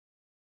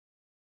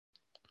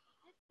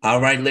All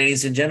right,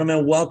 ladies and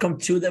gentlemen, welcome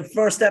to the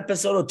first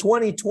episode of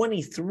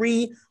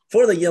 2023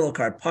 for the Yellow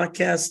Card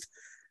Podcast,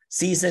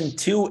 Season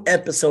 2,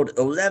 Episode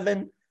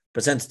 11,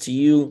 presented to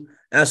you,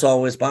 as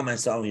always, by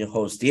myself, your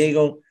host,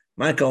 Diego,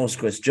 my co-host,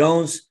 Chris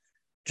Jones.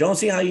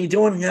 Jonesy, how you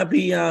doing?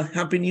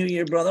 Happy New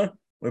Year, brother.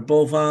 We're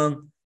both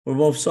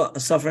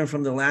suffering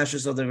from the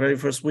lashes of the very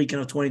first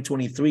weekend of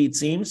 2023, it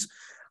seems.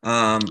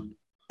 Other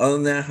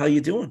than that, how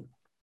you doing?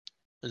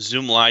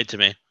 Zoom lied to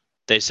me.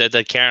 They said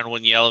that Karen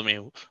wouldn't yell at me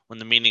when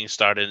the meeting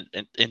started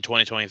in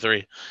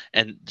 2023,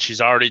 and she's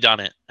already done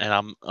it, and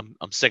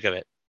I'm sick of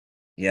it.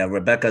 Yeah,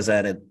 Rebecca's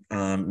at it,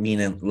 mean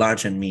and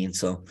large and mean.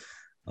 So,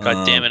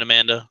 God damn it,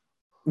 Amanda.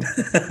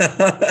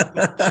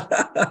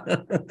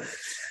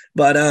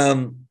 But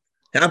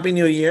Happy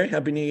New Year.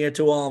 Happy New Year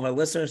to all of our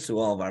listeners, to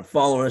all of our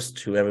followers,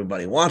 to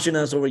everybody watching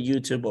us over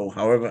YouTube or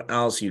however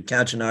else you're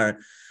catching our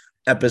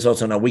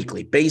episodes on a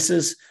weekly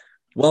basis.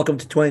 Welcome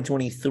to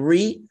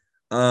 2023.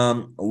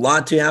 A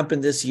lot to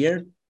happen this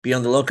year. Be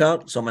on the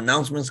lookout. Some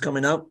announcements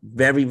coming up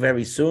very,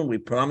 very soon. We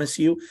promise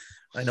you.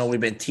 I know we've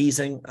been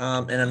teasing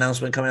an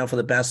announcement coming out for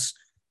the past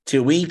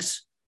 2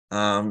 weeks.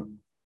 I'll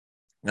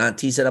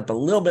tease it up a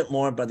little bit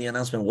more, but the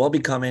announcement will be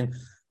coming in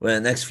the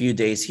next few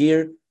days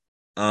here.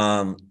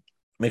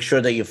 Make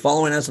sure that you're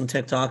following us on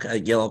TikTok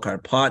at Yellow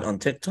Card Pod on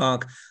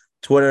TikTok,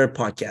 Twitter,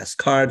 Podcast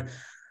Card,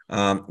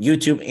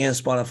 YouTube, and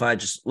Spotify.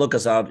 Just look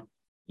us up,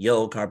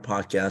 Yellow Card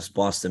Podcast,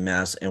 Boston,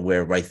 Mass, and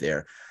we're right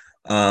there.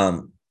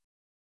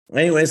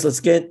 Anyways, let's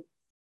get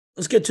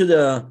to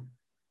the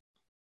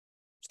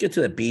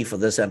beef of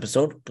this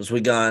episode, because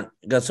we got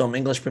some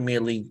English Premier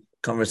League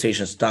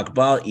conversations to talk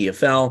about,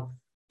 EFL,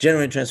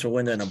 January transfer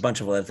window, and a bunch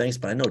of other things.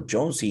 But I know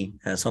Jonesy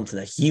has something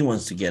that he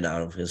wants to get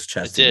out of his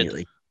chest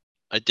immediately.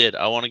 I did.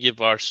 I want to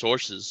give our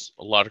sources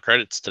a lot of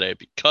credits today,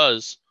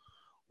 because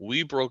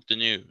we broke the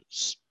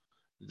news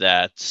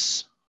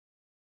that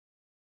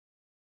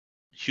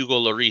Hugo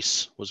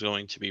Lloris was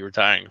going to be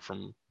retiring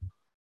from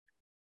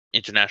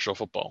international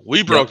football.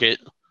 We broke it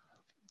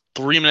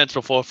 3 minutes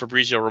before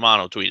Fabrizio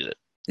Romano tweeted it.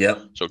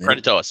 Yep. So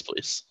credit to us,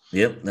 please.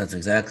 Yep, that's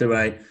exactly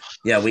right.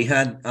 Yeah, we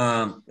had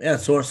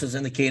sources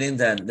indicating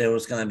that there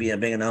was going to be a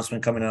big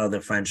announcement coming out of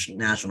the French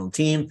national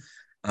team.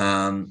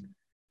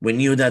 We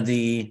knew that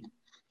the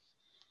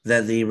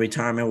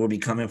retirement will be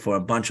coming for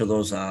a bunch of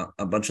those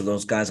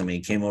guys. I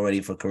mean, it came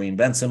already for Karim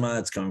Benzema.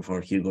 It's coming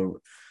for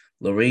Hugo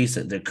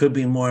Lloris. There could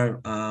be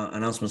more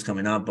announcements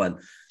coming up, but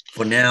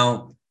for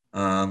now,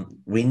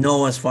 we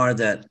know as far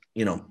that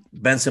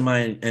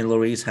Benzema and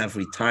Lloris have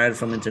retired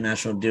from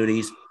international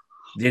duties.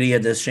 Didier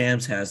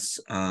Deschamps has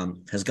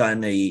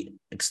gotten a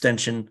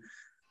extension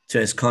to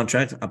his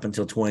contract up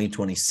until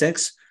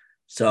 2026.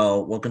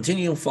 So we'll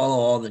continue to follow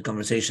all the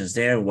conversations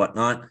there and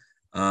whatnot.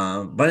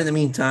 But in the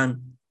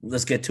meantime,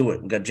 let's get to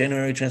it. We got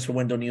January transfer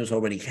window news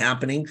already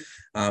happening,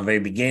 very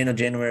beginning of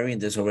January,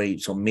 and there's already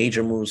some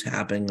major moves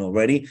happening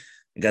already.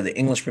 We got the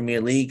English Premier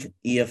League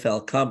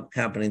EFL Cup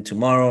happening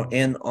tomorrow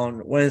and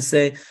on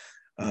Wednesday.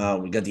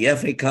 We got the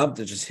FA Cup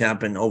that just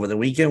happened over the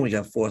weekend. We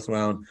got fourth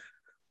round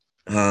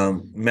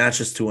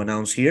matches to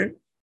announce here.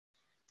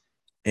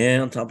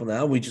 And on top of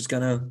that, we just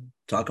gonna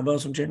talk about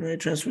some January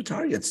transfer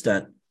targets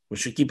that we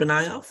should keep an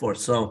eye out for.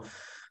 So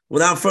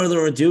without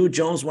further ado,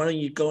 Jones, why don't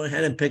you go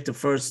ahead and pick the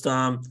first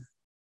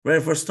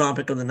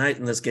topic of the night,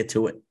 and let's get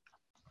to it.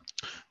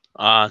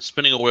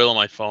 Spinning a wheel on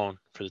my phone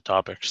for the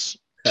topics.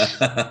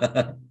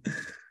 I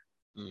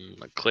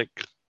click.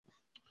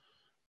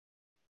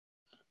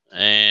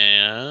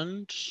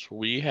 And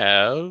we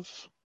have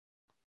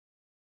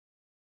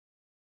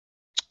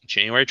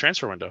January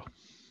transfer window.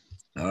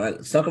 All right,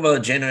 let's talk about the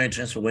January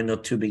transfer window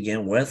to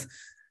begin with.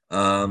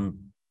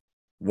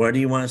 Where do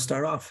you want to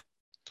start off?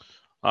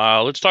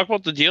 Let's talk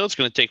about the deal that's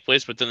going to take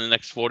place within the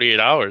next 48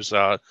 hours.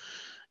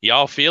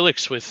 João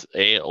Felix with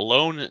a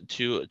loan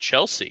to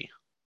Chelsea.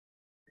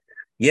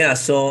 Yeah,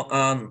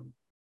 so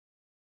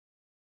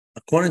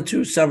according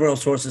to several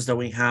sources that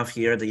we have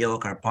here, the Yellow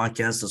Card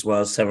Podcast, as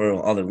well as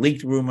several other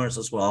leaked rumors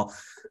as well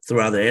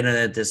throughout the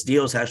internet, this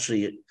deal is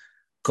actually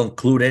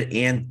concluded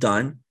and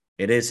done.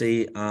 It is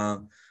a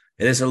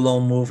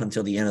loan move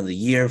until the end of the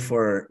year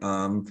for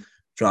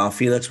João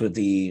Felix, with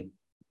the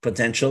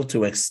potential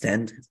to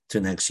extend to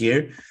next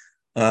year.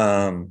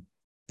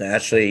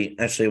 Actually,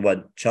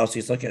 what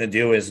Chelsea's looking to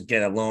do is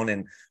get a loan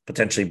and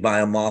potentially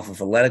buy him off of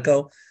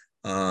Atletico,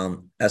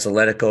 as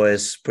Atletico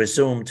is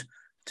presumed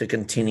to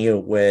continue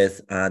with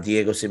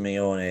Diego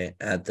Simeone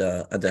at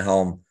the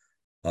helm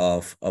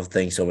of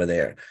things over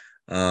there.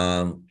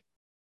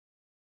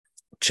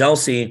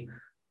 Chelsea,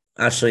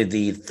 actually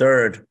the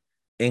third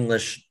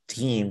English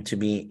team to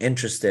be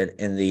interested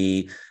in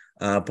the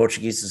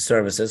Portuguese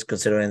services,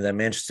 considering that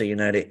Manchester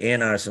United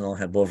and Arsenal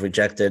have both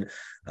rejected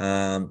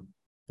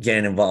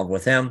getting involved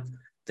with him.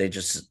 They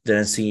just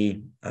didn't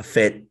see a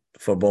fit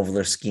for both of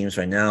their schemes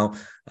right now.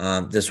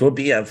 This would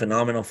be a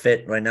phenomenal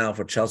fit right now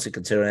for Chelsea,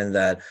 considering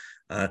that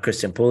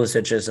Christian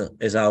Pulisic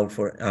is out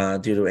for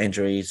due to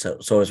injury.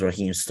 So is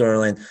Raheem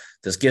Sterling.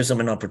 This gives them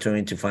an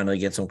opportunity to finally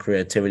get some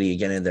creativity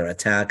again in their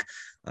attack,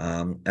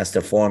 as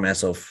their form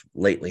as of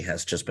lately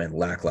has just been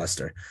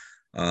lackluster.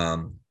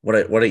 What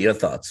are your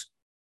thoughts?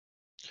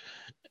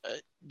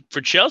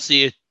 For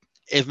Chelsea,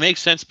 it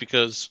makes sense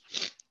because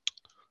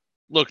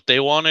look, they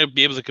want to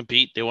be able to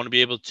compete. They want to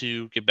be able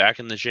to get back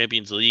in the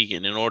Champions League,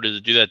 and in order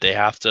to do that, they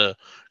have to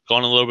go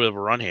on a little bit of a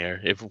run here.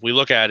 If we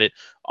look at it,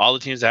 all the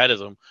teams ahead of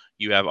them,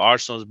 you have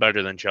Arsenal is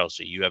better than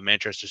Chelsea. You have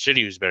Manchester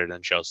City who's better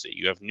than Chelsea.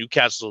 You have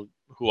Newcastle,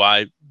 who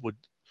I would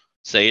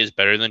say is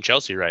better than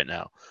Chelsea right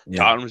now.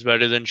 Yeah. Tottenham's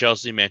better than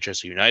Chelsea.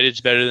 Manchester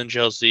United's better than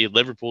Chelsea.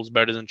 Liverpool's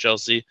better than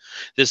Chelsea.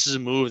 This is a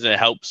move that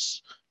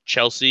helps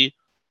Chelsea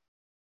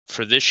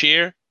for this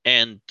year,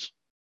 and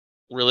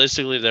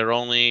realistically, they're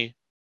only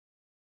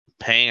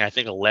paying, I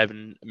think,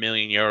 11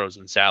 million euros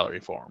in salary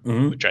for him,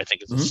 Mm-hmm. which I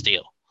think is a Mm-hmm.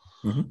 steal.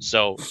 Mm-hmm.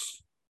 So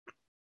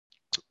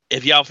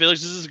if Yao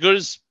Felix is as good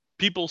as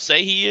people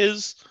say he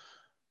is,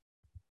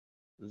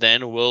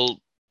 then we'll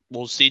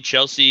see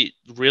Chelsea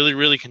really,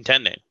 really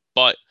contending.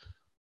 But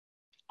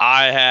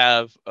I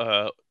have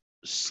a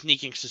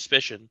sneaking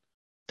suspicion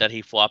that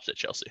he flops at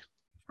Chelsea.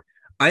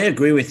 I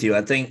agree with you.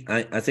 I think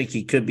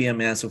he could be a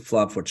massive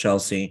flop for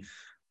Chelsea.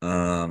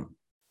 I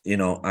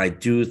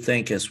do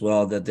think as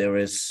well that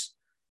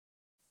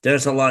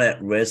there's a lot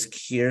at risk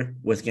here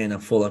with getting a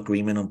full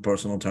agreement on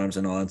personal terms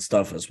and all that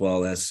stuff, as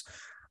well as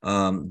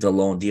the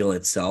loan deal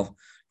itself,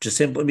 just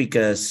simply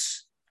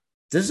because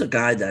this is a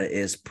guy that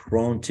is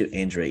prone to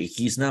injury.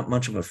 He's not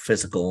much of a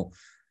physical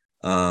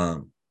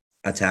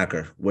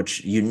attacker,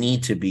 which you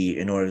need to be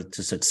in order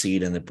to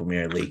succeed in the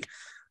Premier League.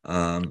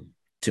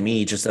 To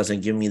me, it just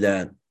doesn't give me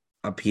that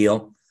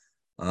appeal.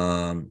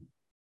 But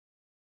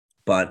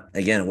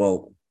again,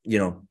 well,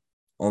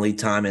 only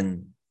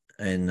time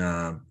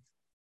and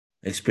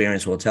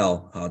experience will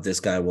tell how this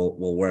guy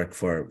will work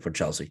for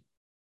Chelsea.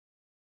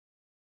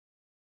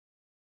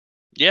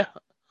 Yeah.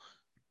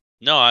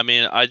 No, I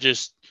mean, I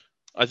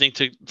think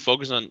to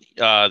focus on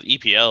the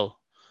EPL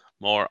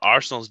more,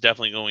 Arsenal's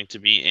definitely going to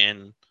be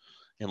in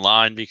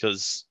line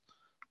because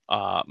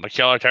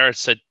Mikel Arteta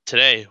said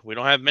today we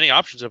don't have many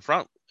options up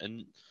front,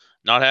 and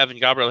not having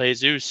Gabriel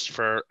Jesus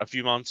for a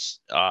few months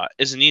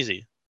isn't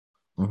easy.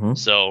 Mm-hmm.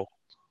 So,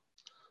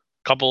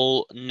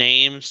 couple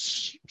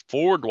names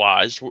forward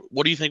wise,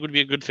 what do you think would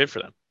be a good fit for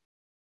them?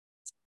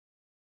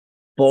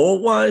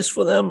 Forward wise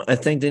for them, I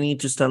think they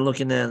need to start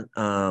looking at.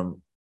 I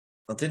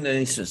think they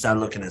need to start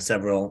looking at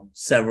several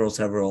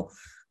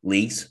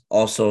leagues.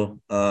 Also,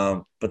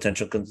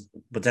 potentially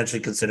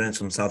considering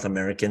some South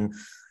American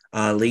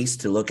leagues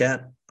to look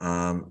at.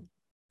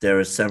 There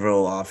are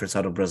several offers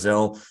out of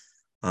Brazil.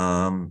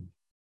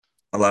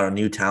 A lot of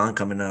new talent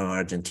coming out of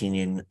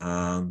Argentinian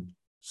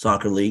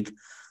soccer league.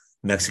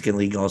 Mexican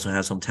league also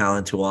has some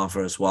talent to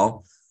offer as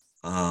well.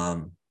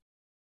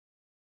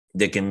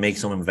 They can make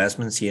some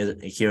investments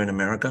here in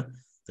America.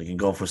 They can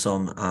go for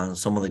some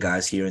of the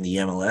guys here in the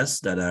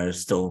MLS that are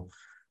still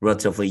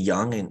relatively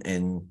young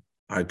and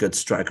are good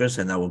strikers,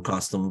 and that will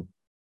cost them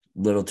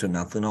little to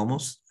nothing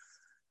almost.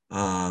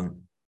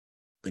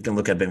 They can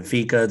look at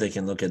Benfica. They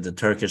can look at the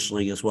Turkish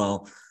league as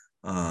well.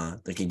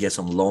 They can get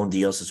some loan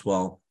deals as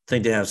well. I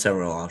think they have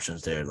several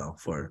options there though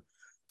for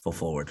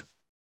forward.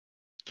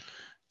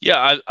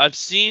 Yeah, I've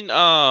seen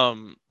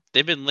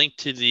they've been linked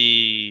to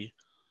the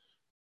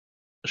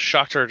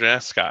Shakhtar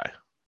Donetsk guy.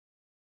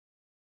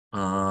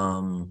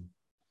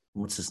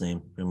 What's his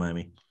name? Remind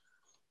me.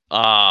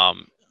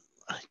 I'm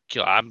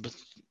not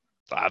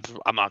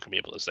gonna be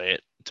able to say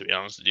it, to be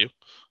honest with you.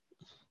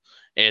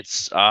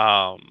 It's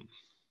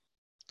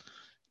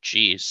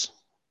geez,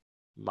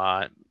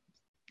 wow.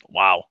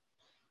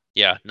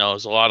 Yeah, no,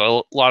 there's a lot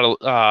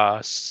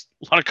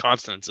of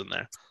consonants in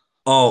there.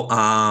 Oh,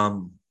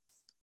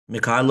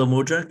 Mikhailo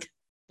Mudryk.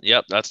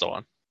 Yep, that's the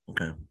one.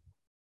 Okay.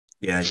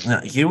 Yeah, no,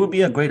 he would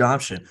be a great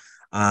option.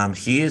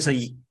 He is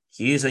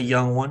a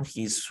young one.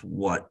 He's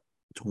what,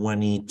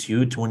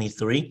 22,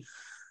 23.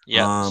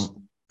 Yeah.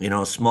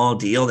 Small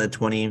deal at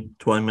 20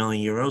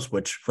 million euros,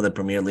 which for the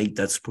Premier League,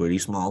 that's pretty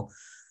small,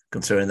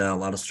 considering that a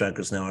lot of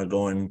strikers now are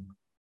going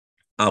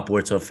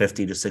upwards of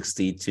 50 to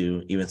 60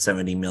 to even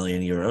 70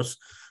 million euros.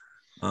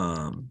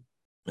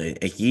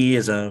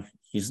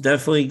 He's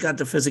definitely got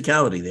the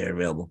physicality there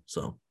available.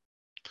 So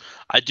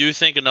I do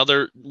think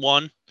another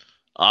name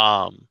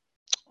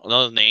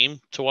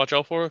to watch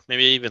out for,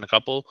 maybe even a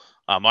couple.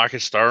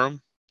 Marcus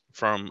Thuram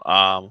from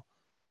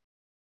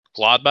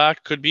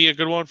Gladbach could be a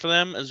good one for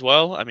them as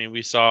well. I mean,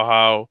 we saw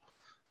how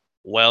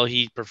well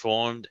he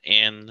performed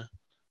in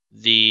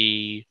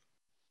the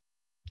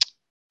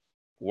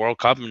World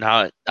Cup and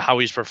how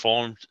he's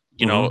performed,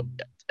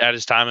 at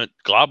his time at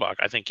Gladbach.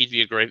 I think he'd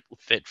be a great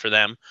fit for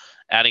them,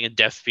 adding a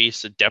depth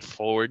piece, a depth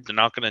forward. They're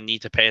not going to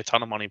need to pay a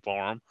ton of money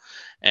for him.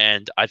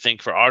 And I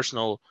think for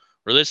Arsenal,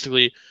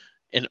 realistically,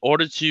 in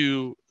order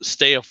to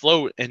stay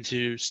afloat and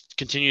to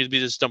continue to be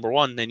this number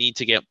one, they need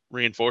to get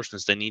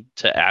reinforcements. They need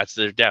to add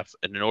to their depth.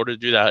 And in order to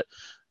do that,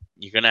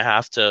 you're going to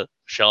have to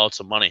shell out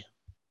some money.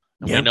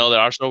 And we know that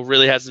Arsenal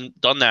really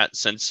hasn't done that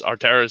since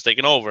Arteta has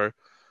taken over,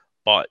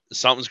 but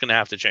something's going to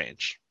have to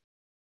change.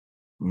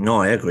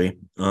 No, I agree.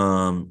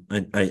 I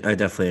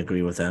definitely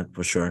agree with that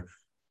for sure.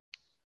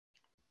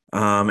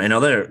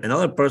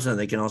 Another person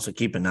they can also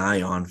keep an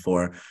eye on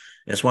for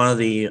is one of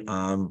the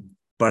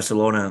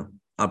Barcelona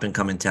up and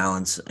coming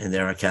talents in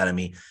their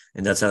academy,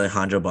 and that's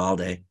Alejandro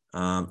Balde.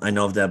 I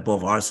know that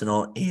both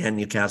Arsenal and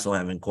Newcastle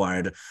have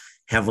inquired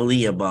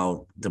heavily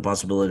about the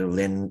possibility of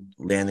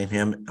landing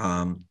him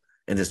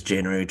in this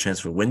January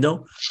transfer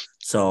window.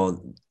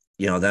 So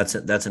that's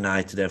a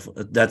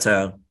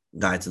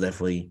guy to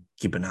definitely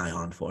keep an eye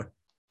on for.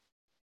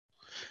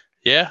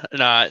 Yeah,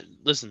 and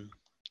listen,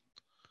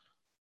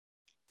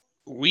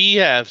 we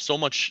have so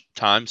much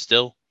time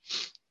still.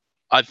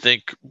 I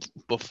think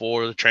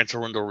before the transfer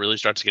window really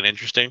starts to get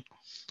interesting.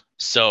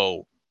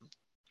 So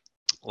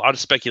a lot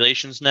of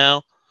speculations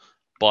now,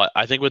 but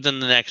I think within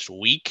the next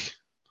week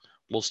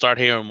we'll start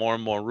hearing more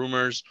and more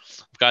rumors.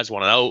 If guys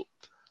want out,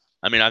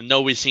 I mean, I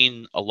know we've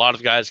seen a lot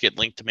of guys get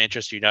linked to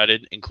Manchester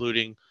United,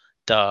 including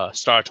the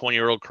star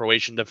 20-year-old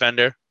Croatian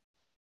defender.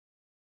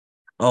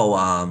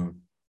 Oh,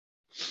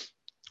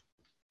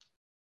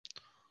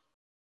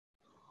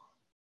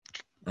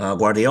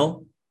 Guardiola.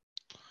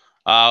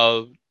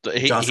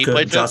 He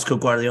played for Josko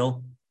Guardiola.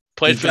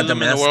 Played for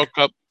them in the World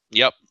Cup.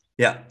 Yep.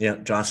 Yeah,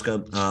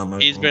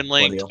 Josko. He's been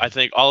linked. Guardiola. I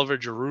think Oliver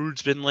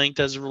Giroud's been linked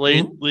as of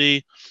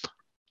lately.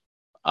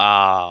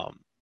 I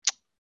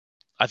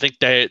think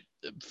they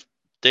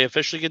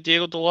officially get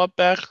Diego Dalot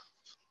back.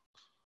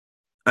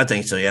 I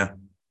think so. Yeah.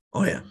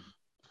 Oh yeah.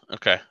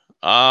 Okay.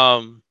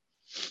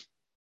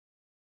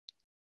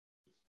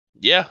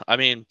 Yeah. I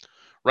mean,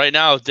 right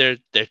now there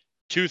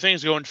two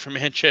things going for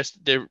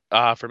Manchester.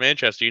 For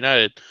Manchester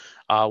United.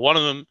 One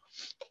of them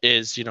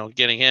is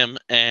getting him,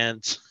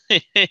 and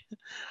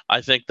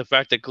I think the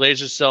fact that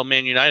Glazers sell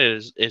Man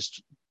United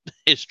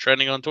is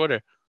trending on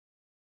Twitter.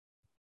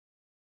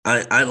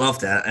 I love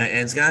that, and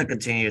it's gonna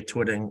continue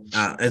tweeting.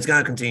 It's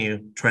gonna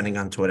continue trending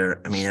on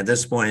Twitter. I mean, at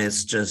this point,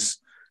 it's just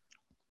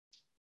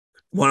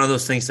one of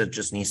those things that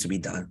just needs to be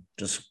done.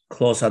 Just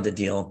close out the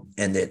deal,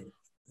 end it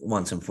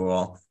once and for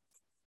all.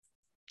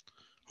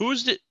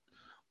 Who's the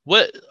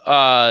what?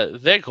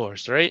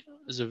 Weghorst, right?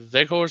 Is it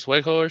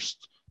Weghorst?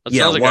 That's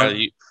yeah, another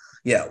guy.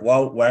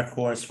 Well,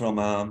 Weghorst from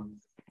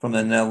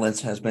the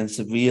Netherlands has been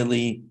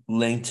severely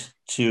linked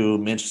to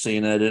Manchester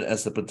United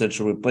as the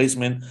potential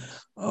replacement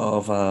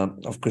of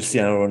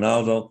Cristiano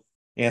Ronaldo.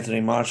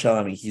 Anthony Martial,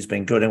 I mean, he's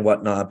been good and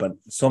whatnot, but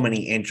so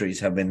many injuries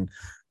have been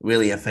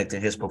really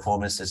affecting his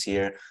performance this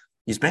year.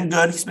 He's been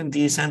good. He's been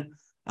decent.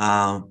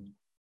 The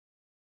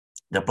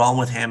problem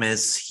with him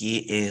is he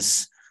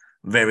is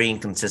very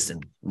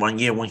inconsistent. 1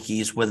 year when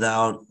he's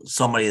without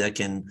somebody that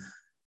can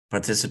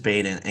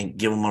participate and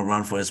give him a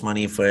run for his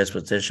money, for his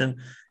position,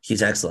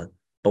 he's excellent.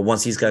 But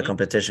once he's got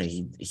competition,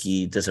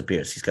 he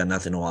disappears. He's got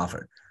nothing to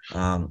offer.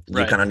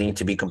 You kind of need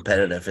to be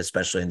competitive,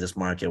 especially in this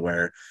market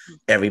where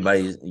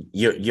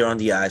you're on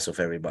the eyes of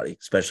everybody,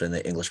 especially in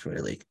the English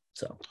Premier League.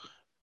 So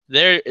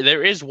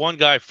there is one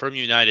guy from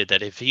United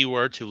that if he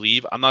were to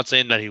leave, I'm not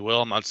saying that he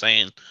will. I'm not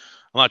trying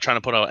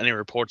to put out any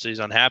reports that he's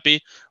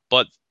unhappy,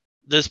 but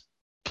this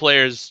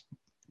player's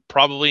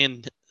probably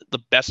in the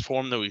best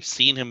form that we've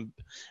seen him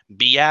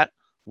be at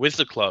with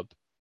the club.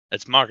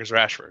 It's Marcus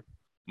Rashford.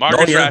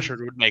 Rashford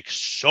would make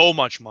so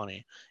much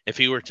money if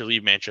he were to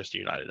leave Manchester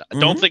United. I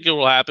don't think it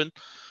will happen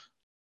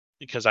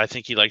because I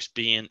think he likes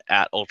being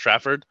at Old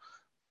Trafford,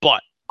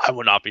 but I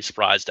would not be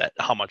surprised at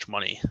how much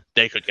money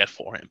they could get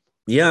for him.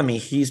 Yeah, I mean,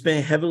 he's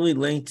been heavily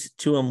linked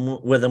to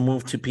with a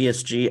move to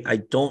PSG. I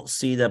don't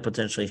see that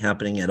potentially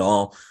happening at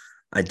all.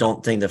 I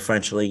don't think the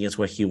French league is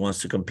where he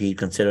wants to compete,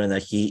 considering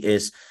that he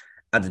is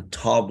at the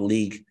top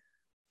league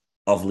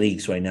of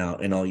leagues right now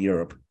in all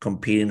Europe,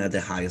 competing at the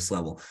highest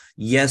level.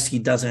 Yes, he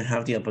doesn't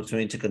have the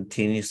opportunity to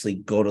continuously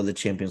go to the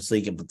Champions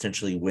League and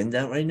potentially win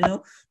that right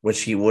now,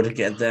 which he would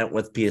get that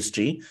with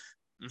PSG.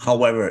 Mm-hmm.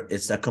 However,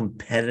 it's a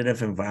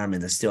competitive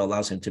environment that still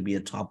allows him to be a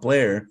top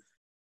player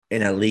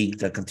in a league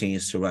that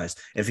continues to rise.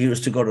 If he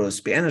was to go to a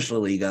Spanish La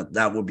Liga,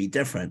 that would be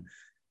different.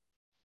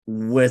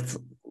 With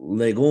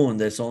Ligue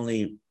there's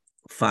only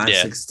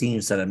 5-6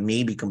 teams that are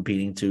maybe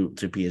competing to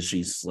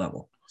PSG's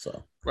level.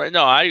 So right.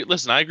 No, I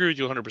agree with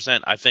you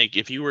 100%. I think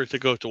if you were to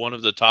go to one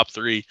of the top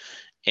three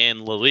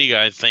in La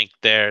Liga, I think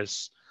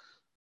there's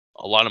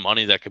a lot of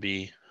money that could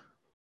be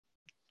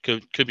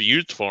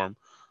used for him.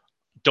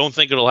 Don't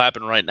think it'll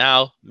happen right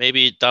now.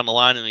 Maybe down the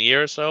line in a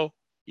year or so.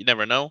 You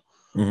never know.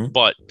 Mm-hmm.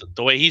 But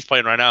the way he's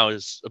playing right now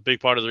is a big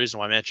part of the reason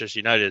why Manchester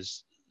United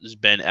has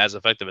been as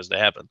effective as they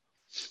have been.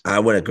 I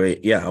would agree.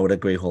 Yeah, I would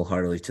agree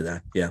wholeheartedly to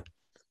that. Yeah.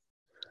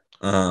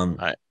 All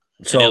right.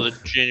 Any other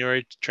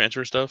January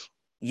transfer stuff?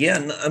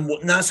 Yeah,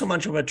 not so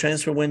much of a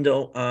transfer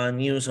window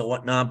news or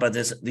whatnot, but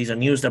these are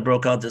news that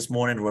broke out this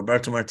morning.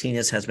 Roberto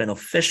Martinez has been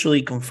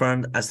officially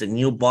confirmed as the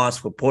new boss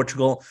for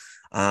Portugal.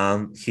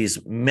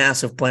 His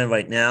massive plan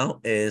right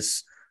now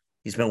is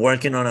he's been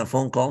working on a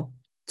phone call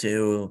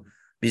to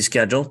be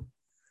scheduled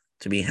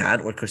to be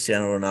had with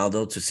Cristiano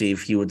Ronaldo to see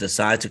if he would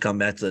decide to come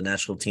back to the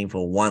national team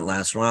for one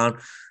last round.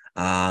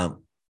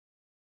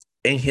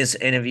 In his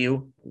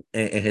interview,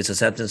 in his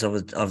acceptance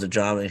of the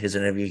job, in his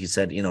interview, he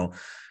said,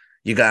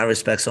 you gotta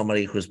respect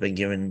somebody who's been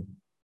giving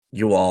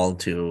you all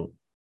to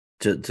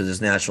to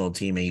this national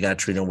team, and you got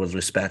to treat him with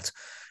respect.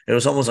 It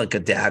was almost like a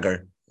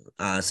dagger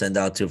sent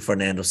out to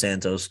Fernando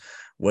Santos,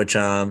 which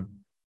I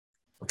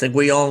think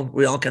we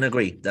all can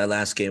agree that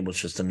last game was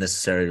just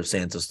unnecessary to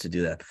Santos to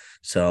do that.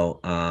 So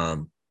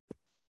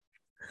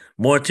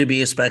more to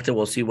be expected.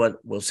 We'll see what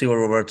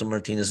Roberto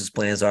Martinez's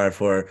plans are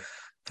for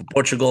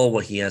Portugal,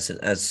 what he has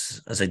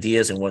as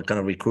ideas, and what kind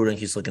of recruiting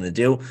he's looking to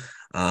do.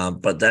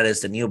 But that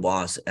is the new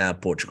boss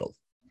at Portugal.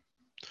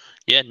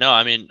 Yeah, no,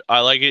 I mean,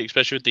 I like it,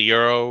 especially with the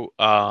Euro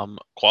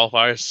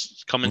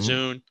qualifiers coming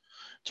soon.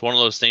 It's one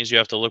of those things you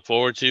have to look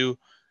forward to.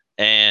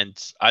 And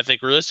I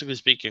think, realistically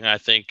speaking, I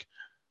think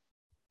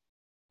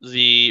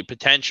the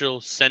potential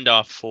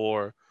send-off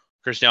for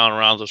Cristiano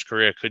Ronaldo's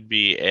career could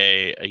be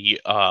a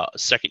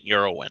second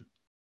Euro win.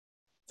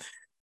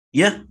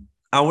 Yeah,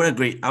 I would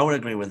agree. I would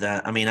agree with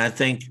that. I mean, I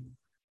think,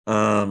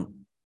 as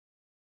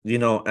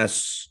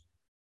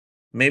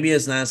maybe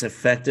as not as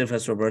effective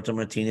as Roberto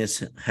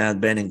Martinez had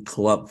been in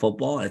club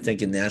football. I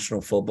think in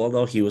national football,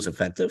 though, he was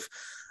effective.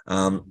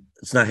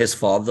 It's not his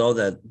fault, though,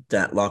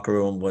 that locker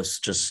room was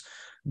just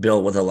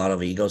built with a lot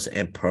of egos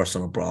and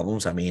personal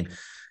problems. I mean,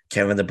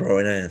 Kevin De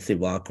Bruyne and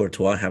Thibaut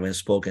Courtois haven't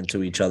spoken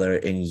to each other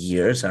in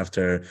years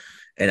after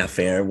an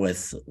affair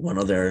with one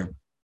of their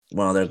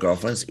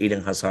girlfriends,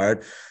 Eden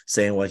Hazard,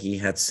 saying what he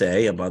had to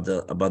say about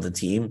the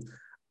team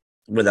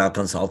without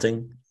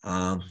consulting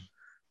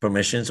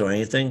permissions or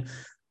anything.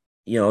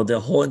 The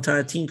whole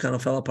entire team kind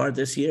of fell apart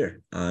this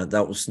year.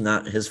 That was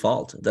not his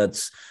fault.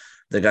 That's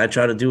the guy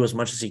tried to do as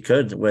much as he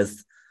could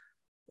with,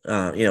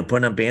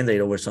 putting a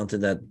Band-Aid over something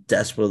that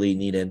desperately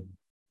needed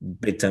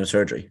big time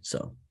surgery.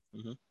 So,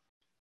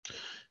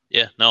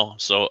 yeah, no.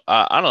 So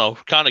I don't know.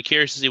 Kind of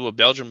curious to see what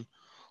Belgium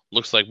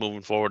looks like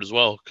moving forward as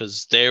well,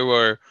 because they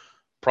were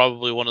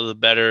probably one of the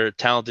better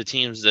talented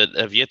teams that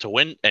have yet to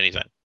win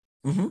anything.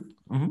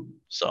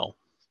 So,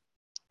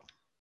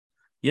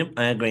 yep,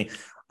 I agree.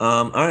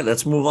 All right,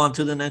 let's move on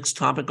to the next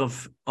topic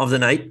of the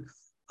night.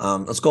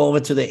 Let's go over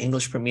to the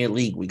English Premier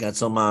League. We got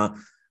some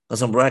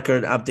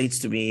record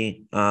updates to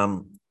be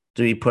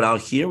put out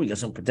here. We got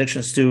some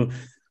predictions to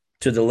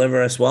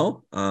deliver as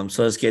well.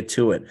 So let's get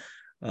to it.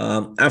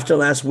 After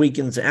last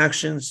weekend's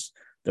actions,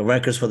 the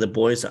records for the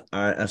boys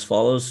are as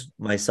follows: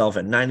 myself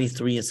at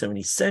 93 and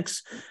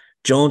 76,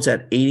 Jones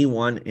at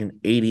 81 and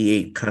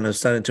 88. Kind of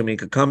starting to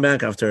make a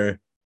comeback after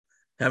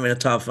having a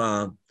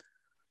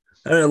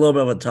little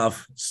bit of a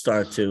tough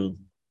start to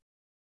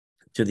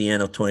the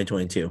end of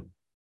 2022.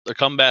 The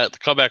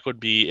comeback would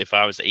be if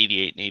I was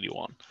 88 and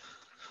 81.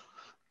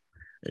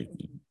 It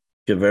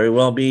could very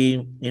well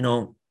be,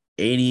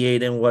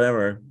 88 and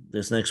whatever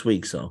this next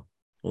week. So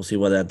we'll see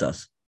what that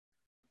does.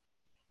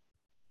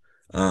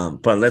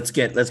 But let's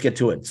get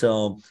to it.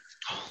 So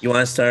you want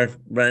to start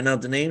writing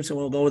out the names and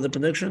we'll go with the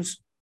predictions?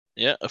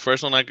 Yeah, the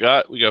first one we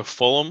got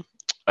Fulham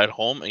at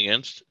home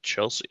against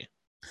Chelsea.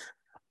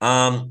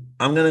 I'm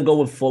gonna go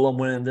with Fulham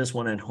winning this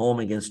one at home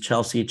against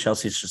Chelsea.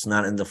 Chelsea's just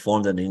not in the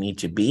form that they need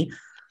to be.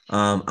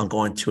 I'm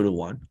going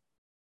 2-1.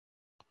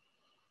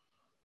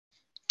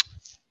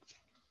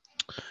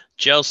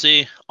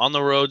 Chelsea on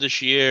the road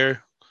this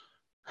year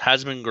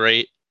has been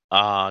great.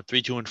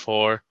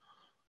 3-2-4,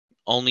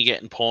 only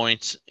getting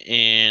points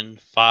in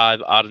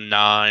 5 out of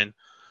 9,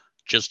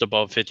 just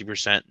above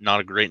 50%. Not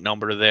a great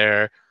number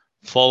there.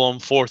 Fulham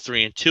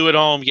 4-3-2 at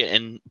home,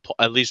 getting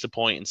at least a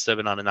point in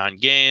 7 out of 9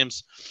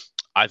 games.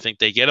 I think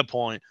they get a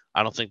point.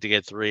 I don't think they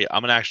get 3.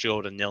 I'm gonna actually go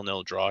with a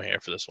 0-0 draw here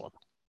for this one.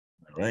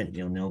 All right,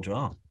 0-0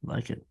 draw.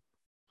 Like it.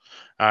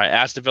 All right,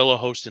 Aston Villa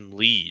hosting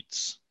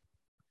Leeds.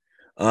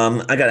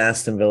 I got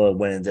Aston Villa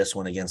winning this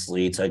one against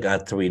Leeds. I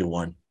got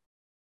 3-1.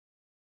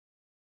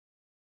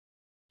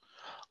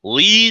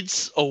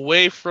 Leeds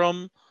away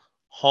from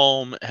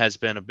home has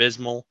been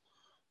abysmal.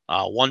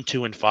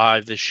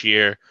 1-2-5 this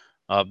year.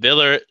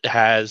 Villa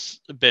has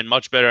been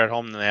much better at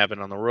home than they have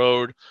been on the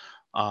road.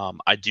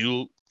 I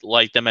do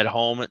like them at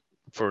home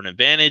for an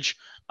advantage.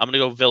 I'm going to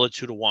go Villa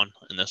 2-1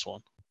 in this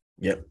one.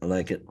 Yep, I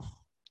like it.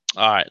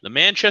 All right, the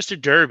Manchester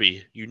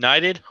Derby,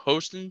 United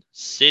hosting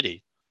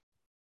City.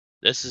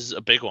 This is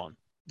a big one.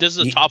 This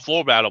is a top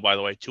 4 battle, by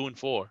the way,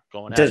 2-4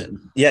 going at it.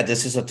 Yeah,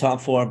 this is a top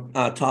four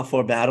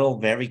battle.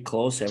 Very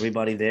close.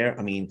 Everybody there.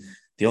 I mean,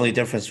 the only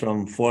difference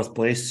from 4th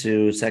place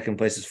to 2nd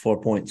place is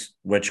 4 points,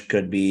 which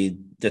could be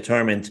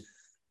determined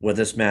with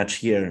this match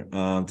here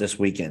this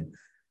weekend.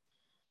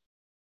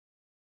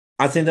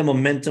 I think the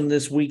momentum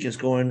this week is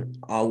going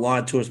a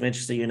lot towards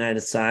Manchester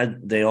United's side.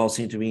 They all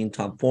seem to be in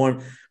top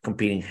form,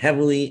 competing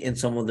heavily in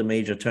some of the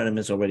major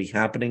tournaments already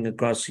happening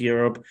across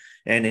Europe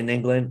and in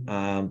England.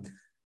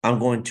 I'm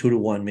going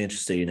 2-1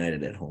 Manchester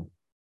United at home.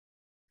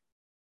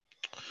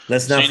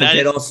 Let's not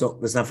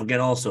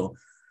forget also.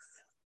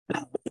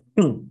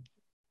 One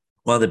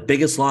of the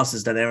biggest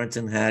losses that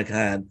Everton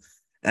had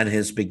at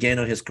his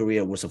beginning of his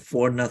career was a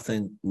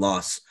 4-0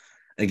 loss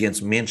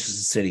against Manchester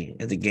City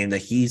in the game that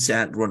he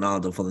sat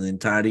Ronaldo for the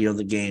entirety of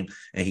the game,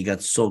 and he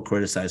got so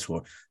criticized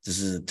for. This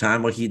is a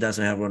time where he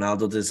doesn't have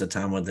Ronaldo. This is a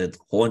time where the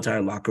whole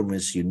entire locker room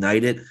is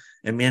united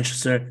in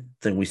Manchester.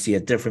 I think we see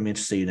a different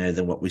Manchester United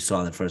than what we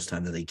saw the first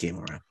time that they came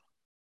around.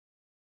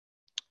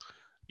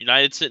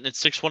 United sitting at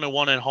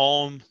 6-1-1 at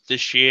home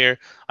this year.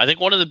 I think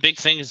one of the big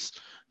things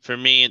for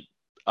me,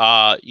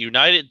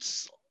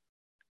 United's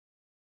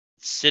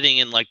sitting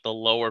in like the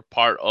lower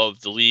part of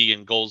the league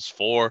in goals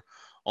for,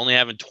 only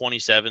having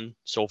 27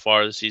 so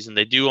far this season.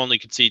 They do only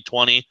concede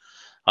 20.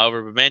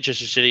 However, but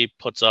Manchester City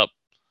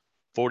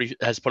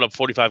has put up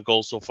 45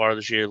 goals so far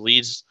this year,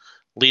 leads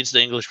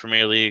the English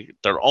Premier League.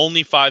 They're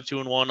only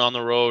 5-2-1 on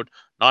the road,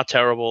 not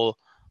terrible.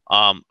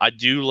 I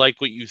do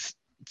like what you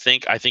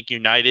think. I think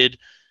United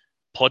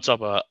puts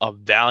up a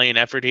valiant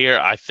effort here.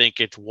 I think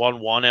it's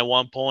 1-1 at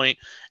one point,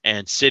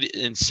 and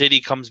City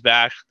comes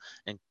back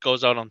and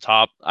goes out on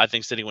top. I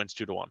think City wins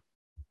 2-1.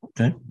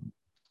 Okay.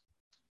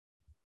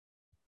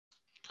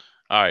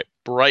 All right,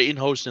 Brighton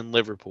hosting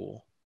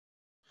Liverpool.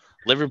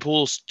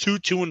 Liverpool's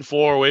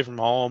 2-2-4 away from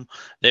home.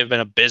 They've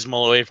been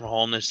abysmal away from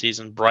home this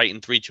season.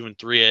 Brighton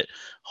 3-2-3 at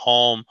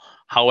home.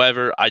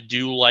 However, I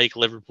do like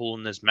Liverpool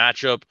in this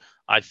matchup.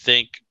 I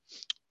think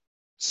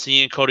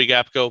seeing Cody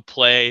Gakpo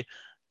play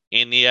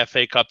in the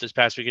FA Cup this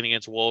past weekend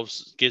against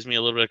Wolves gives me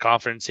a little bit of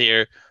confidence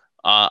here.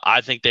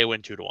 I think they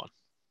win 2-1.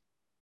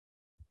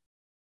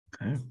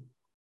 Okay.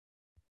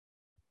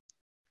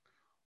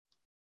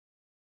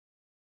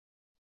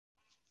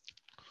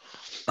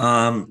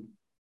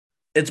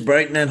 It's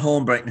Brighton at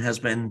home. Brighton has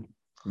been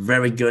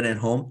very good at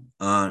home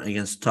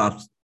against top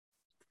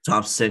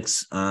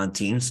six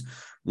teams.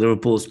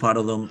 Liverpool is part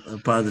of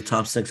the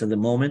top six at the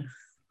moment.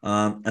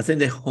 I think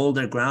they hold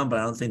their ground, but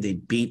I don't think they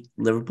beat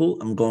Liverpool.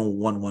 I'm going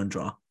 1-1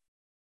 draw.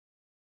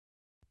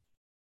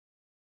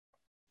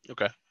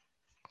 Okay.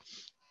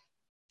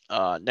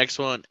 Next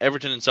one,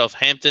 Everton and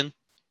Southampton.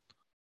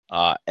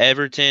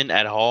 Everton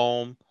at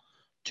home,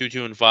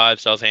 2-2-5.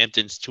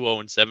 Southampton's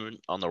 2-0-7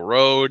 on the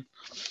road.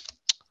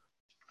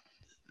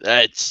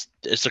 It's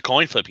a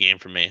coin flip game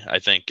for me. I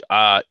think.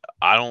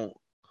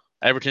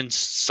 Everton's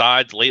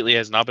side lately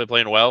has not been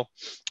playing well.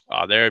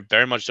 They're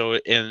very much so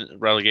in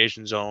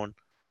relegation zone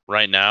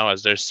right now,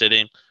 as they're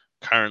sitting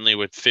currently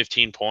with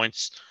 15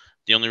 points.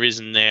 The only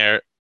reason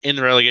they're in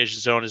the relegation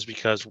zone is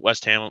because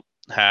West Ham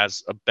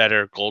has a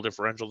better goal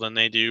differential than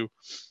they do.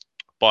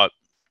 But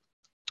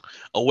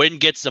a win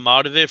gets them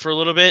out of it for a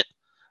little bit.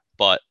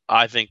 But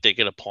I think they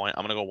get a point.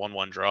 I'm going to go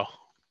 1-1 draw.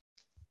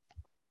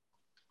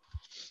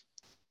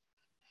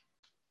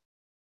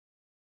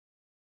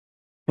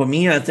 For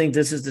me, I think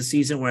this is the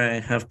season where I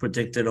have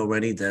predicted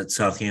already that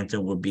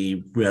Southampton will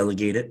be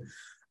relegated.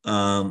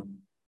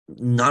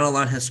 Not a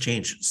lot has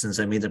changed since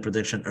I made the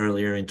prediction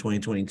earlier in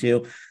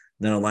 2022.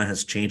 Not a lot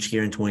has changed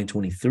here in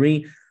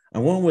 2023. I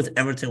went with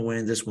Everton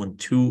winning this one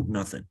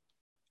 2-0.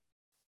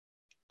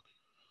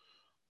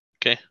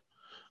 Okay.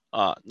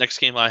 Next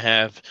game I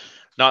have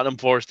Nottingham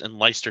Forest and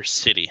Leicester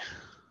City.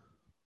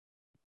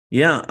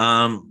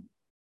 Yeah.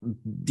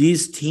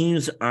 These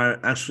teams are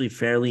actually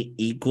fairly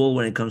equal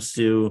when it comes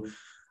to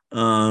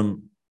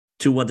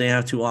what they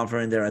have to offer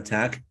in their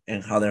attack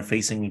and how they're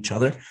facing each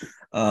other.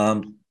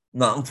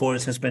 Nottingham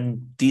Forest has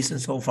been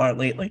decent so far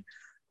lately.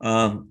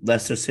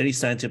 Leicester City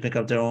starting to pick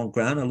up their own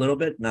ground a little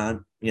bit, not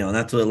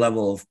to the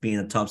level of being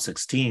a top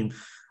 6 team,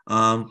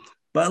 but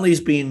at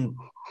least being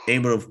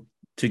able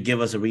to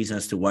give us a reason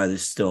as to why they're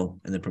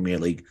still in the Premier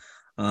League.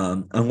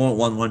 I'm going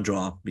 1-1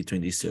 draw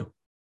between these two.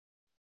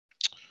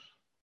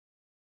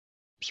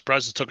 I'm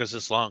surprised it took us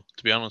this long,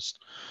 to be honest.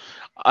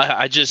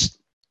 I just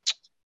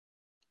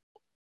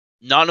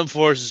Nottingham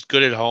Forest is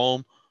good at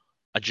home.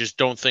 I just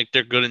don't think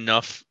they're good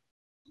enough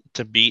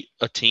to beat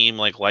a team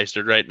like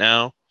Leicester right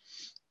now.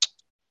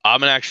 I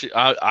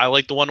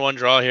like the 1-1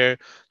 draw here.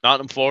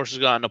 Nottingham Forest has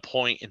gotten a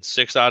point in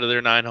 6 out of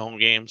their 9 home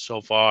games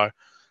so far.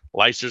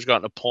 Leicester's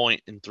gotten a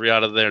point in 3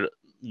 out of their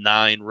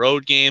 9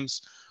 road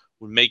games.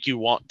 Would make you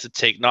want to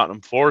take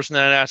Nottingham Forest in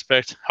that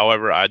aspect.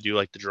 However, I do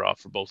like the draw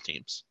for both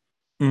teams.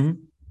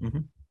 Mm-hmm. Mm-hmm.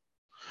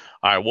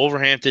 All right,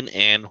 Wolverhampton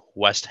and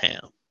West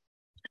Ham.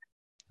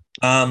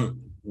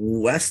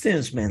 West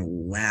Ham's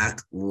been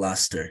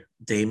lackluster.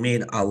 They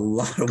made a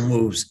lot of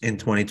moves in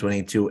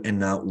 2022, and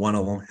not one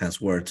of them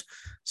has worked.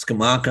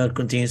 Skamaka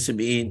continues to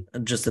be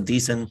just a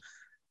decent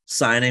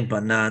signing,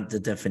 but not the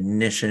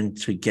definition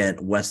to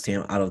get West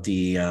Ham out of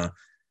the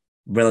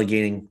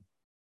relegating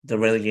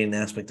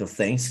aspect of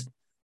things.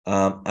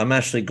 I'm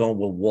actually going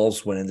with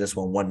Wolves winning this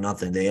one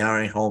 1-0. They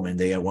are at home, and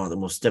they are one of the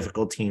most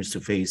difficult teams to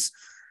face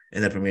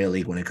in the Premier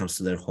League when it comes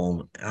to their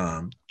home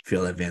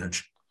field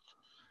advantage.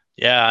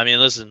 Yeah, I mean,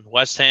 listen,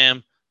 West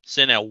Ham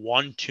sitting at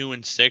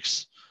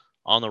 1-2-6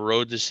 on the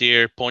road this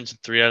year, points in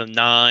 3 out of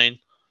 9.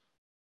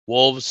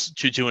 Wolves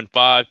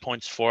 2-2-5,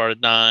 points 4 out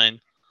of 9.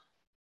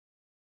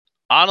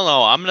 I don't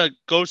know. I'm gonna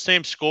go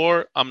same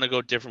score. I'm gonna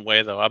go different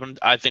way though.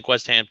 I think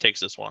West Ham takes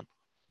this one,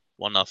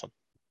 1-0.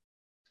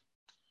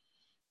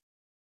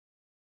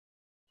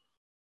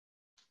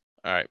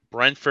 All right,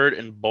 Brentford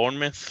and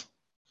Bournemouth.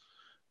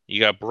 You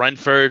got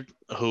Brentford,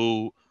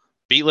 who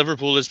beat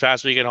Liverpool this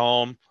past week at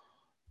home.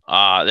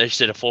 They just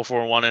did a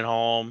 4-4-1 at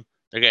home.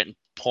 They're getting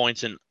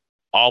points in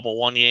all but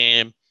one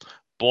game.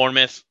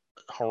 Bournemouth,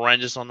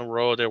 horrendous on the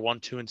road. They're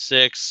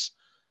 1-2-6.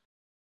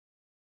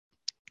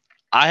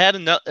 I had a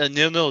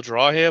 0-0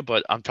 draw here,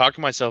 but I'm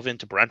talking myself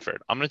into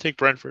Brentford. I'm going to take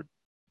Brentford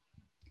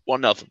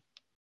 1-0.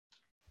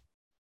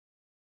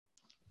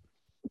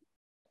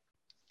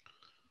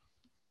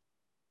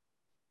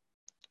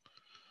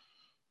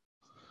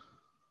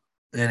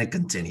 And it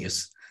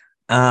continues.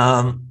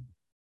 I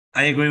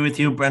agree with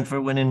you.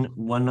 Brentford winning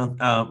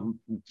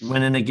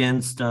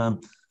against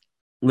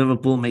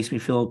Liverpool makes me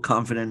feel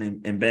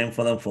confident in betting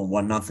for them for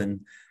 1-0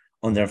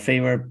 on their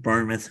favor.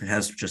 Bournemouth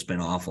has just been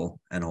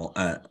awful and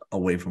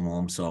away from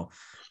home, so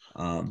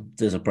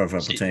there's a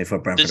perfect See, opportunity for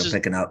Brentford this is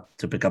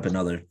to pick up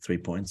another 3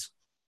 points.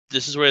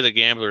 this is where the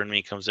gambler in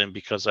me comes in,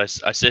 because I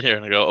sit here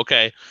and I go,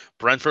 okay,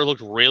 Brentford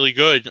looked really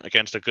good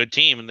against a good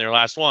team in their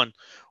last one.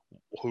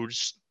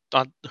 Who's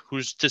not?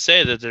 Who's to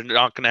say that they're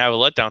not going to have a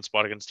letdown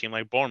spot against a team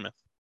like Bournemouth?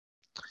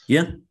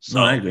 Yeah,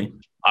 no, I So agree.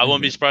 I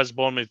wouldn't be surprised if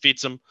Bournemouth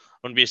beats them. I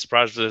wouldn't be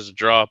surprised if there's a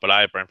draw, but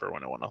I have Brentford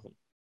winning 1-0.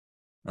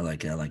 I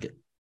like it. I like it.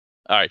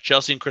 All right,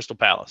 Chelsea and Crystal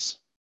Palace.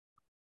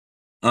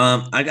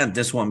 I got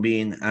this one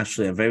being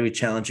actually a very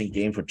challenging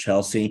game for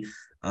Chelsea.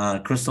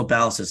 Crystal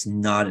Palace is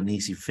not an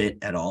easy fit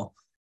at all.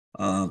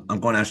 I'm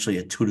going actually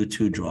a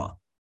 2-2 draw.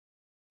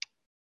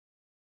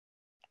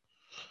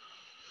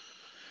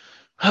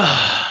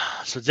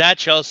 So it's at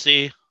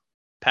Chelsea,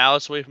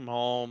 Palace away from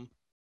home.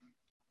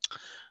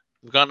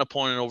 We've gotten a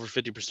point in over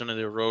 50% of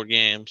their road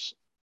games.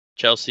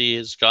 Chelsea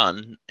has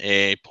gotten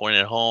a point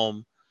at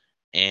home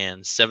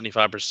and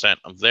 75%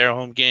 of their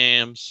home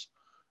games.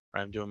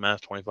 I'm doing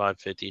math, 25,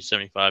 50,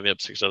 75,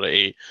 yep, 6 out of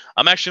 8.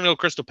 I'm actually going to go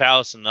Crystal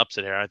Palace in the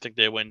upset here. I think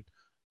they win.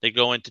 They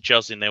go into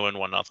Chelsea and they win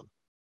 1-0.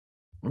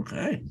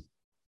 Okay.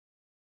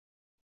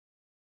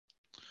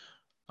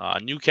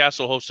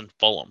 Newcastle hosting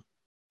Fulham.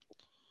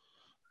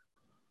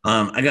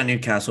 I got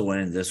Newcastle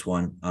winning this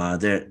one.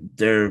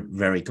 They're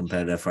very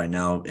competitive right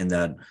now in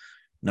that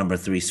number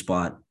 3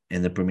 spot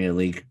in the Premier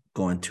League,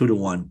 going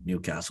 2-1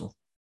 Newcastle.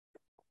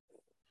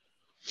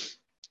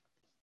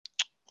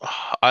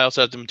 I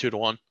also have them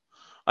 2-1.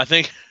 I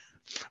think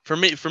for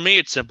me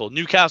it's simple.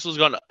 Newcastle's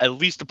gotten at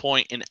least a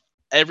point in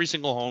every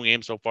single home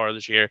game so far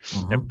this year.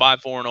 Mm-hmm. They're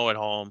 5-4-0 at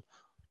home.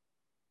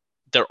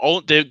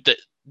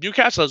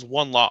 Newcastle has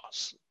one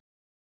loss.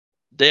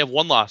 They have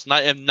one loss.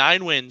 They have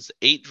 9 wins,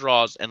 8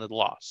 draws, and a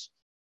loss.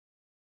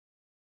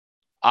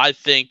 I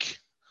think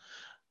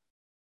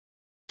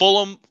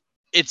Fulham,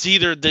 it's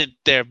either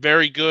they're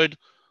very good,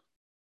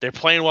 they're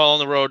playing well on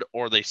the road,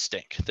 or they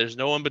stink. There's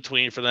no in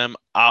between for them.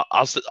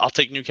 I'll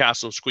take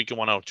Newcastle squeaking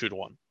one out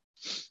 2-1.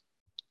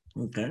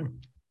 Okay.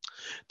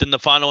 Then the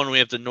final one, we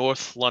have the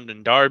North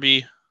London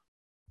Derby.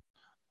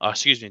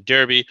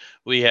 Derby.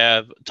 We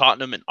have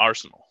Tottenham and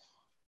Arsenal.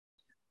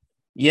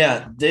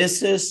 Yeah,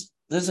 this is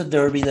a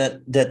derby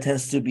that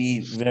tends to be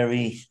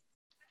very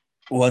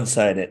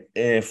one-sided.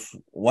 If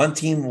one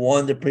team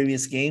won the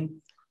previous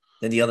game,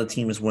 then the other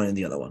team is winning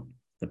the other one.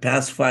 The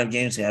past 5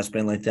 games, it has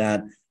been like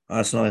that.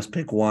 Arsenal has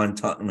picked one.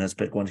 Tottenham has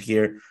picked one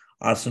here.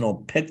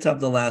 Arsenal picked up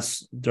the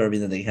last derby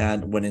that they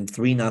had, winning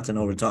 3-0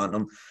 over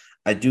Tottenham.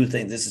 I do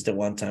think this is the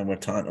one time where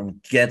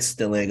Tottenham gets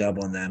the leg up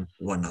on them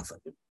 1-0.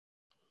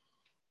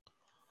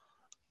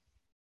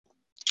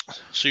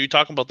 So you're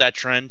talking about that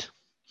trend,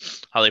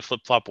 how they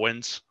flip-flop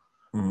wins.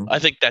 Mm-hmm. I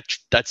think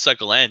that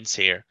cycle ends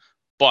here,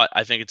 but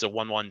I think it's a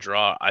 1-1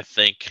 draw. I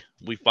think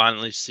we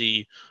finally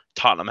see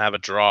Tottenham have a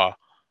draw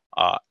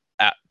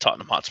at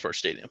Tottenham Hotspur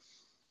Stadium.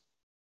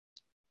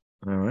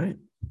 All right.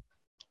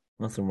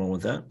 Nothing wrong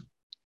with that.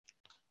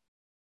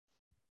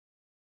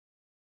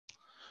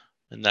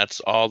 And that's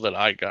all that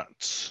I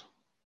got.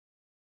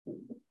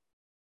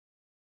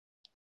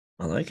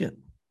 I like it.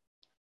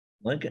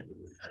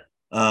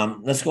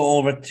 Let's go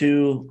over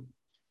to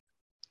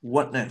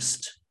what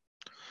next?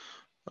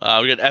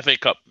 We got FA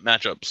Cup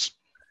matchups.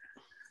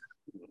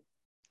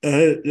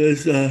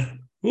 Let's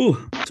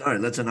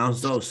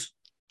announce those.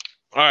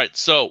 All right,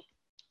 so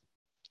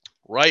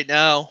right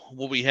now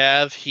what we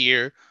have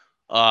here,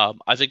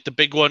 I think the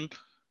big one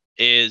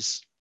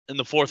is in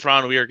the 4th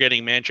round we are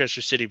getting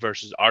Manchester City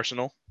versus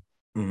Arsenal.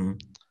 Mm-hmm.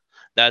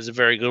 That is a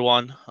very good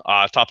one,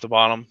 top to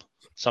bottom,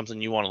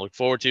 something you want to look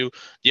forward to.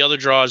 The other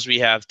draws we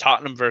have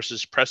Tottenham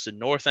versus Preston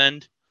North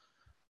End,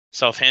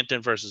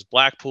 Southampton versus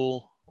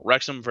Blackpool,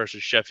 Wrexham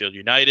versus Sheffield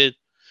United,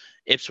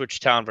 Ipswich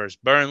Town versus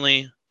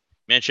Burnley,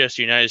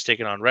 Manchester United is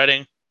taking on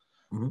Reading.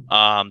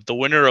 Mm-hmm. The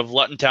winner of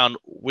Luton Town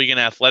Wigan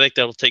Athletic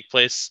that will take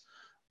place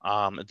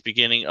at the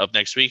beginning of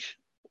next week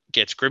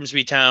gets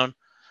Grimsby Town.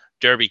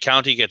 Derby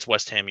County gets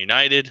West Ham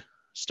United.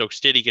 Stoke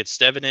City gets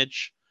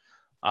Stevenage.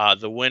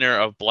 The winner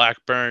of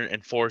Blackburn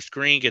and Forest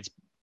Green gets.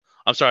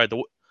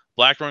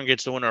 Blackburn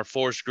gets the winner of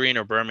Forest Green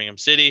or Birmingham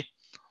City.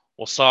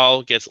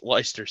 Walsall gets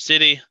Leicester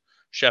City.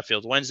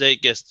 Sheffield Wednesday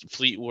gets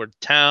Fleetwood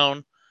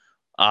Town.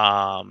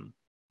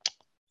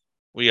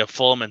 We have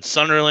Fulham and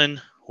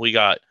Sunderland. We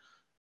got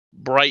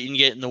Brighton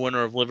getting the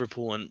winner of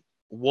Liverpool and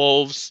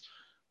Wolves.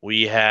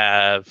 We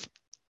have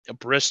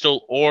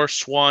Bristol or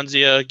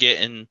Swansea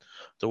getting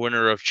the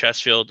winner of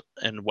Chesterfield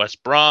and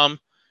West Brom.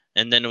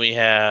 And then we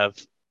have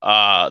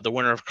the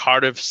winner of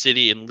Cardiff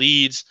City and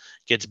Leeds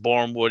gets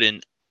Bournemouth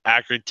and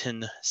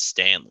Accrington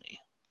Stanley.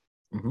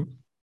 Mm-hmm.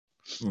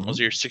 Those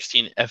are your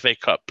 16 FA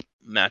Cup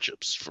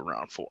matchups for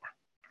round 4.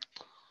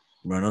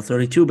 Round of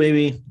 32,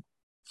 baby.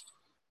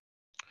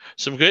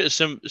 Some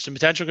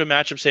potential good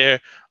matchups here.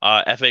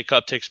 FA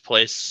Cup takes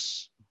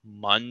place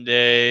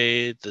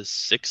Monday the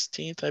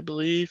 16th, I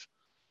believe.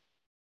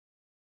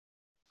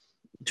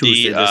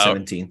 Tuesday the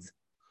 17th.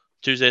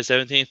 Tuesday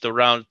the 17th, the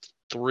round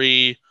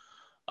 3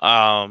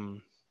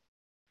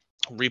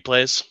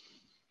 replays.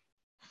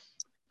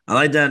 I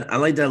like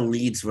that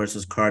Leeds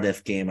versus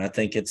Cardiff game. I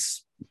think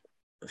it's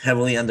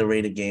heavily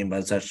underrated game, but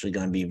it's actually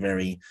going to be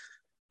very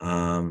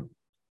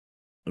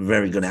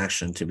good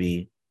action to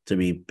be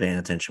paying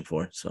attention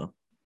for. So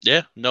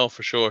yeah, no,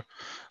 for sure.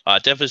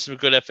 Definitely some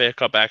good FA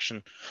Cup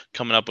action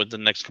coming up with the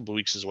next couple of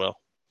weeks as well.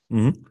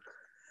 Mm-hmm.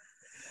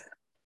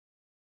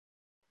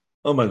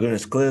 Oh my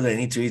goodness! Clearly, I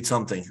need to eat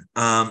something.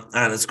 All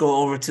right, let's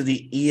go over to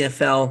the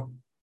EFL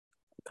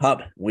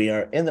Cup. We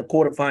are in the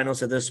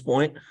quarterfinals at this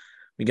point.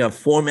 We got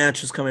 4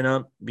 matches coming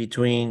up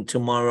between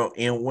tomorrow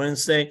and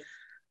Wednesday.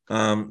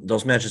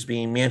 Those matches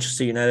being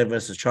Manchester United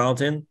versus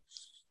Charlton,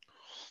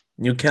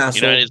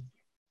 Newcastle.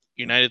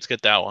 United's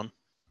get that one.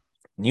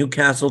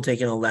 Newcastle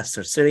taking on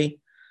Leicester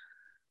City,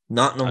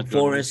 Nottingham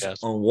Forest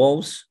on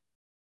Wolves,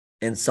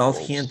 and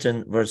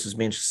Southampton versus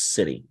Manchester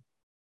City.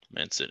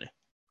 Man City.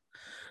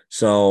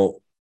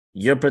 So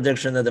your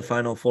prediction that the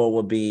final 4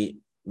 will be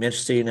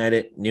Manchester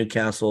United,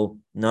 Newcastle,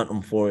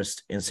 Nottingham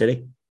Forest, and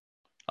City?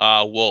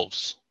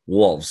 Wolves.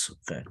 Wolves.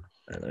 Okay. All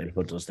right, let me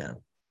put those down.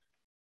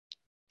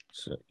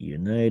 So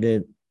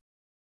United.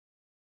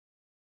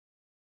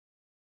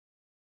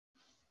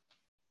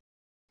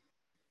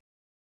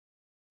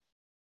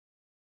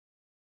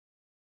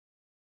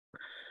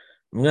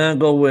 I'm going to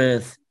go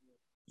with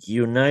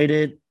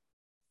United,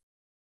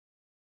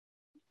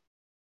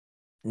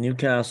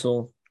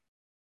 Newcastle,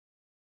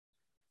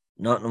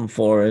 Nottingham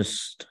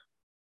Forest,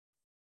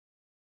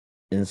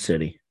 and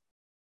City.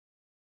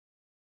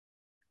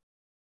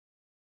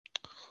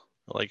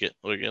 I like it.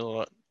 I like it a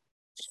lot.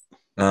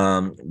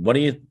 What do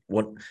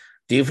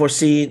you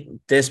foresee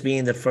this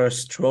being the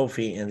first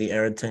trophy in the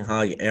Erik ten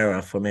Hag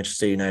era for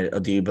Manchester United, or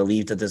do you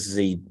believe that this is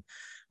a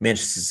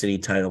Manchester City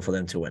title for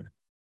them to win?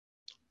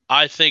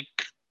 I think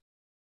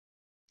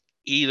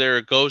either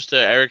it goes to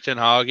Erik ten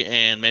Hag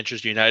and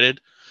Manchester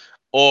United,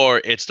 or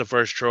it's the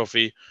first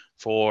trophy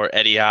for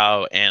Eddie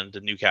Howe and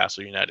the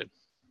Newcastle United.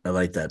 I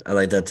like that. I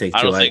like that take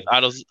too. I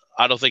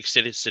don't think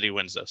City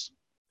wins this.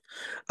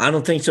 I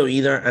don't think so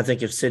either. I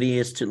think if City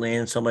is to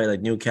land somebody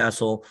like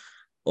Newcastle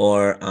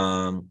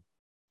or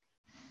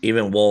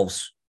even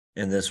Wolves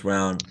in this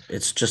round,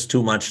 it's just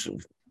too much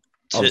of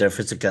their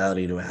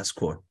physicality to ask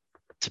for.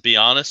 To be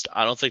honest,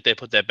 I don't think they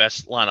put their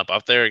best lineup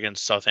up there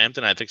against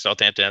Southampton. I think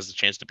Southampton has the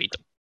chance to beat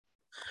them.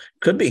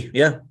 Could be,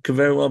 yeah. Could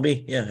very well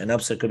be. Yeah, an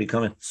upset could be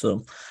coming.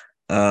 So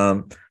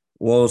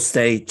we'll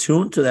stay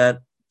tuned to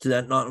that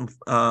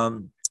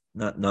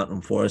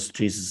Nottingham Forest,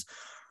 Jesus,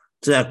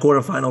 to that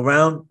quarterfinal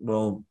round.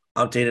 We'll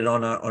update it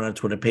on our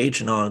Twitter page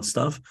and all that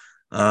stuff.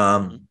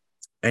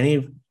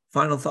 Any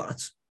final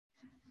thoughts?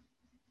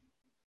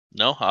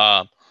 No.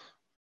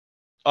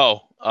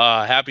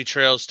 Happy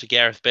trails to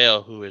Gareth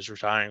Bale, who is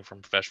retiring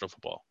from professional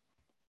football.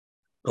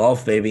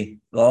 Golf, baby.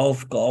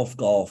 Golf.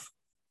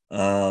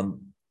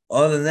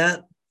 Other than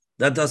that,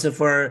 that does it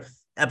for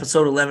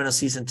episode 11 of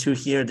season 2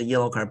 here at the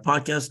Yellow Card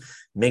Podcast.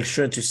 Make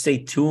sure to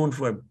stay tuned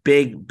for a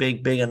big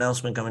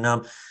announcement coming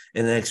up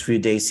in the next few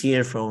days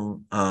here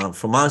from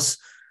us.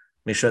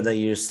 Make sure that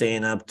you're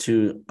staying up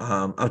to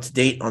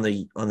date on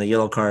the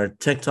Yellow Card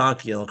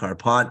TikTok, Yellow Card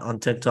Pod on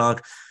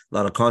TikTok. A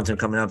lot of content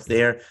coming up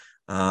there.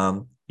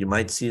 You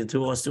might see the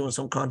two of us doing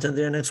some content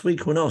there next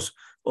week. Who knows?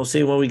 We'll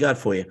see what we got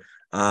for you.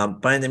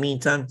 But in the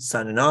meantime,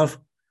 signing off.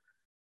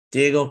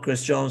 Diego,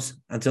 Chris Jones.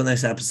 Until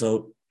next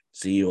episode.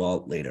 See you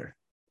all later.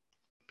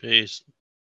 Peace.